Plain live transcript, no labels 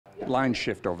line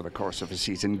shift over the course of a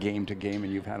season, game to game,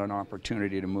 and you've had an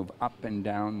opportunity to move up and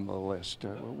down the list.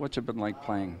 What's it been like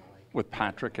playing with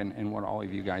Patrick and what all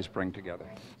of you guys bring together?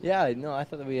 Yeah, no, I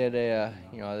thought that we had a,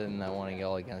 other than that one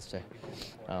goal against her,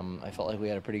 I felt like we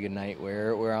had a pretty good night.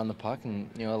 We're on the puck, and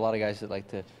a lot of guys that like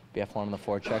to be F1 on the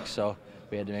forecheck, so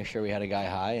we had to make sure we had a guy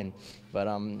high. But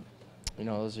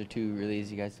those are two really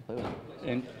easy guys to play with.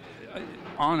 And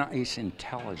on ice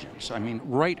intelligence, I mean,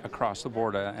 right across the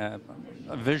board, a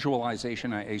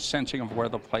visualization, a sensing of where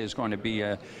the play is going to be.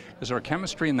 Is there a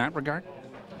chemistry in that regard?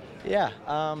 Yeah,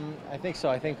 I think so.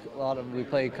 I think we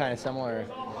play kind of similar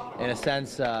in a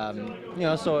sense,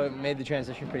 so it made the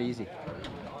transition pretty easy.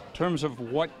 In terms of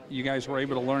what you guys were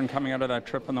able to learn coming out of that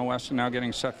trip in the West and now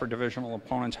getting set for divisional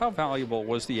opponents, how valuable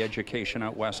was the education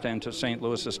out West End to St.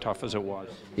 Louis, as tough as it was?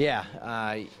 Yeah,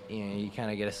 you kind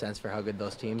of get a sense for how good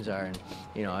those teams are, and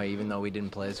even though we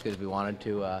didn't play as good as we wanted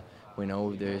to, we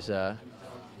know there's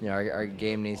our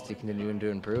game needs to continue to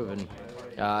improve, and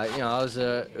it was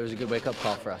a good wake-up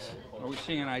call for us. Are we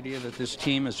seeing an idea that this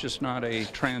team is just not a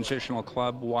transitional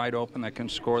club, wide open, that can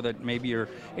score, that maybe you're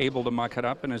able to muck it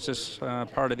up? And is this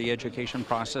part of the education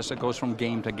process that goes from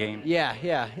game to game? Yeah.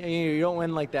 You don't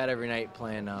win like that every night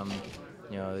playing,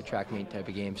 the track meet type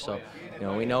of game. So,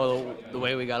 we know the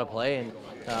way we got to play,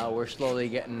 and we're slowly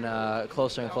getting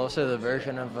closer and closer to the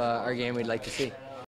version of our game we'd like to see.